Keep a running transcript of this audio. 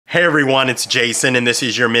Hey everyone, it's Jason and this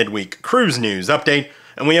is your midweek cruise news update.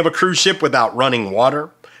 And we have a cruise ship without running water.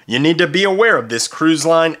 You need to be aware of this cruise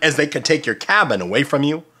line as they could take your cabin away from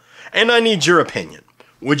you. And I need your opinion.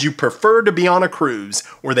 Would you prefer to be on a cruise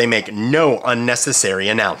where they make no unnecessary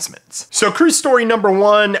announcements? So cruise story number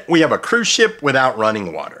 1, we have a cruise ship without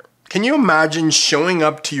running water. Can you imagine showing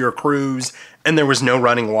up to your cruise and there was no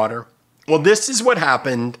running water? Well, this is what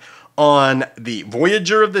happened on the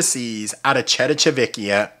Voyager of the Seas out of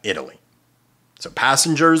Civitavecchia, Italy. So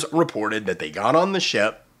passengers reported that they got on the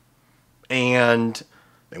ship and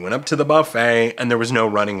they went up to the buffet and there was no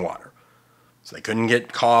running water. So they couldn't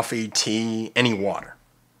get coffee, tea, any water.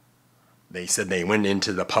 They said they went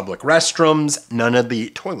into the public restrooms. None of the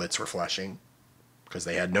toilets were flushing because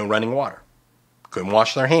they had no running water. Couldn't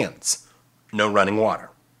wash their hands. No running water.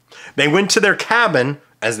 They went to their cabin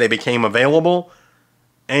as they became available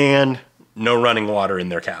and no running water in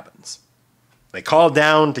their cabins. They called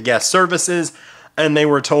down to guest services and they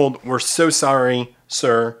were told, "We're so sorry,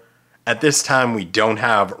 sir. At this time, we don't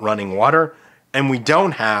have running water and we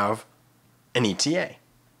don't have an ETA."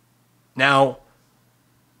 Now,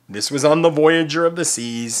 this was on the Voyager of the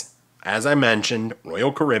Seas, as I mentioned,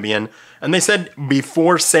 Royal Caribbean, and they said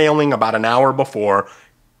before sailing, about an hour before,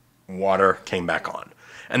 water came back on.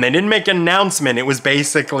 And they didn't make an announcement. It was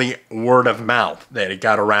basically word of mouth that it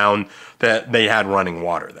got around that they had running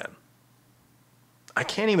water then. I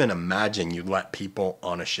can't even imagine you'd let people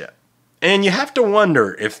on a ship. And you have to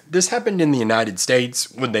wonder, if this happened in the United States,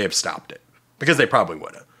 would they have stopped it? Because they probably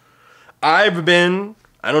would have. I've been,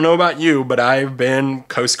 I don't know about you, but I've been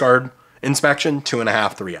Coast Guard inspection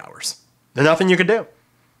 2.5, 3 hours. There's nothing you could do.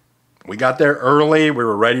 We got there early. We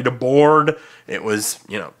were ready to board. It was,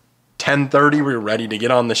 10:30, we were ready to get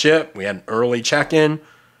on the ship. We had an early check-in,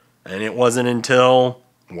 and it wasn't until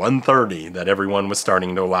 1:30 that everyone was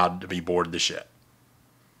starting to allow to be aboard the ship.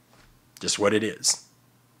 Just what it is.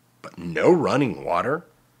 But no running water.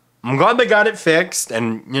 I'm glad they got it fixed,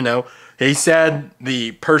 and, they said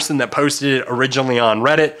the person that posted it originally on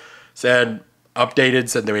Reddit said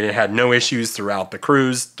they had no issues throughout the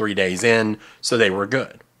cruise, 3 days in, so they were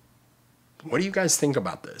good. What do you guys think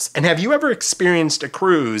about this? And have you ever experienced a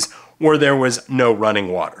cruise where there was no running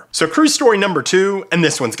water? So cruise story number 2, and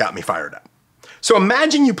this one's got me fired up. So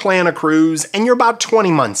imagine you plan a cruise and you're about 20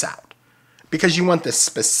 months out because you want this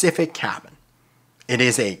specific cabin. It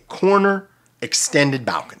is a corner extended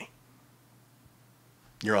balcony.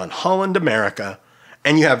 You're on Holland America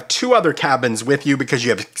and you have 2 other cabins with you because you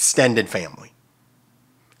have extended family.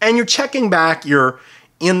 And you're checking back, you're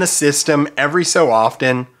in the system every so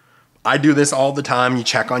often. I do this all the time. You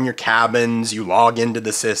check on your cabins, you log into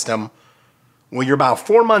the system. Well, you're about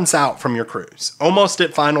 4 months out from your cruise, almost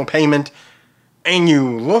at final payment, and you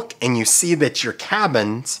look and you see that your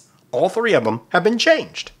cabins, all 3 of them, have been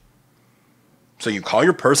changed. So you call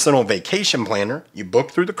your personal vacation planner, you book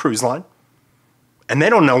through the cruise line, and they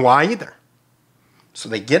don't know why either. So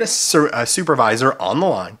they get a supervisor on the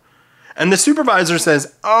line, and the supervisor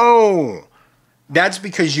says, "Oh, that's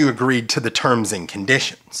because you agreed to the terms and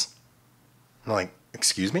conditions." I'm like,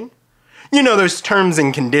 excuse me? Those terms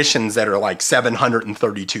and conditions that are like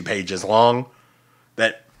 732 pages long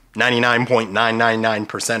that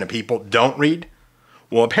 99.999% of people don't read?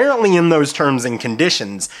 Well, apparently in those terms and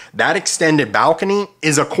conditions, that extended balcony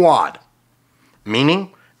is a quad.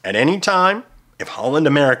 Meaning, at any time, if Holland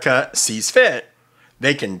America sees fit,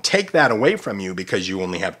 they can take that away from you because you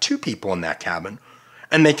only have 2 people in that cabin,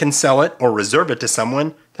 and they can sell it or reserve it to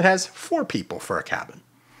someone that has 4 people for a cabin.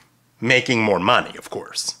 Making more money, of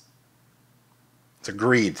course. It's a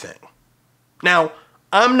greed thing. Now,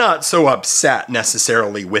 I'm not so upset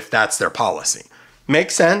necessarily with that's their policy.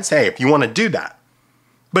 Makes sense, hey, if you want to do that.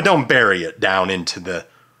 But don't bury it down into the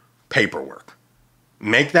paperwork.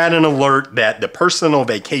 Make that an alert that the personal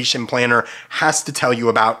vacation planner has to tell you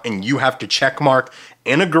about, and you have to check mark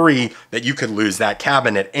and agree that you could lose that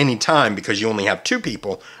cabin at any time because you only have 2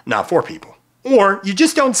 people, not 4 people. Or you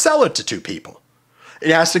just don't sell it to 2 people. It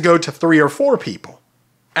has to go to 3 or 4 people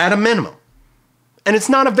at a minimum. And it's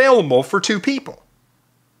not available for 2 people.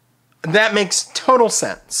 That makes total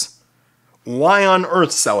sense. Why on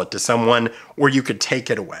earth sell it to someone where you could take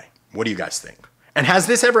it away? What do you guys think? And has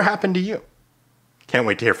this ever happened to you? Can't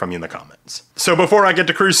wait to hear from you in the comments. So before I get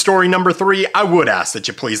to cruise story number 3, I would ask that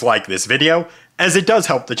you please like this video, as it does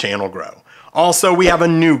help the channel grow. Also, we have a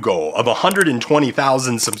new goal of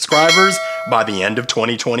 120,000 subscribers by the end of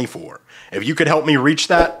 2024. If you could help me reach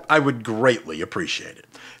that, I would greatly appreciate it.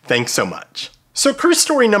 Thanks so much. So cruise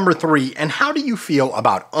story number 3, and how do you feel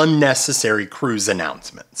about unnecessary cruise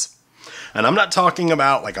announcements? And I'm not talking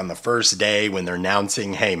about like on the first day when they're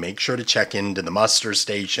announcing, hey, make sure to check into the muster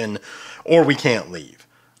station or we can't leave.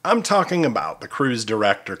 I'm talking about the cruise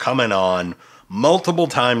director coming on multiple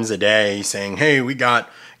times a day saying, hey, we got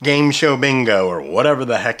game show bingo or whatever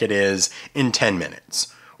the heck it is in 10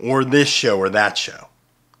 minutes, or this show or that show.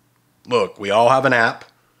 Look, we all have an app.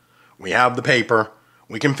 We have the paper.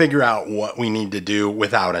 We can figure out what we need to do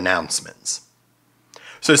without announcements.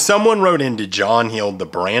 So someone wrote into John Heald, the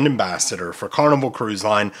brand ambassador for Carnival Cruise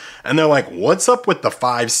Line, and they're like, what's up with the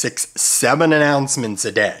 5, 6, 7 announcements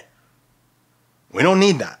a day? We don't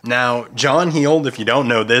need that. Now, John Heald, if you don't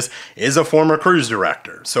know this, is a former cruise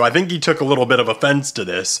director. So I think he took a little bit of offense to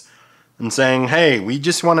this and saying, hey, we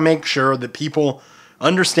just want to make sure that people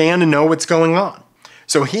understand and know what's going on.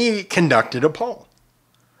 So he conducted a poll.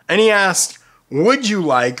 And he asked, would you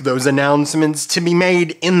like those announcements to be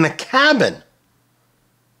made in the cabin?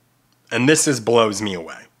 And this blows me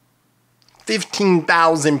away.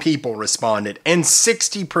 15,000 people responded and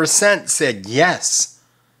 60% said yes.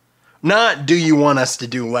 Not, do you want us to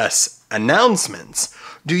do less announcements?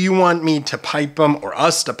 Do you want me to pipe them or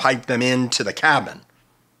us to pipe them into the cabin?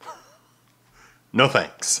 No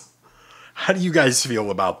thanks. How do you guys feel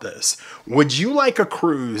about this? Would you like a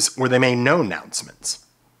cruise where they made no announcements?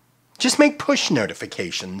 Just make push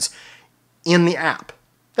notifications in the app.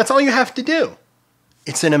 That's all you have to do.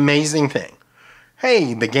 It's an amazing thing.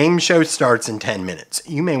 Hey, the game show starts in 10 minutes.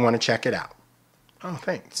 You may want to check it out. Oh,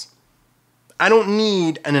 thanks. I don't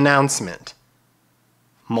need an announcement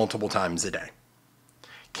multiple times a day.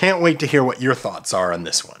 Can't wait to hear what your thoughts are on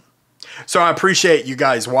this one. So I appreciate you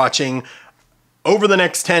guys watching. Over the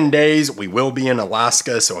next 10 days, we will be in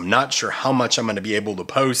Alaska, so I'm not sure how much I'm going to be able to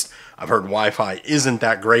post. I've heard Wi-Fi isn't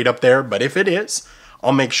that great up there, but if it is,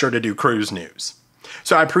 I'll make sure to do cruise news.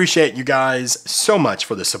 So I appreciate you guys so much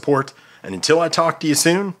for the support, and until I talk to you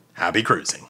soon, happy cruising.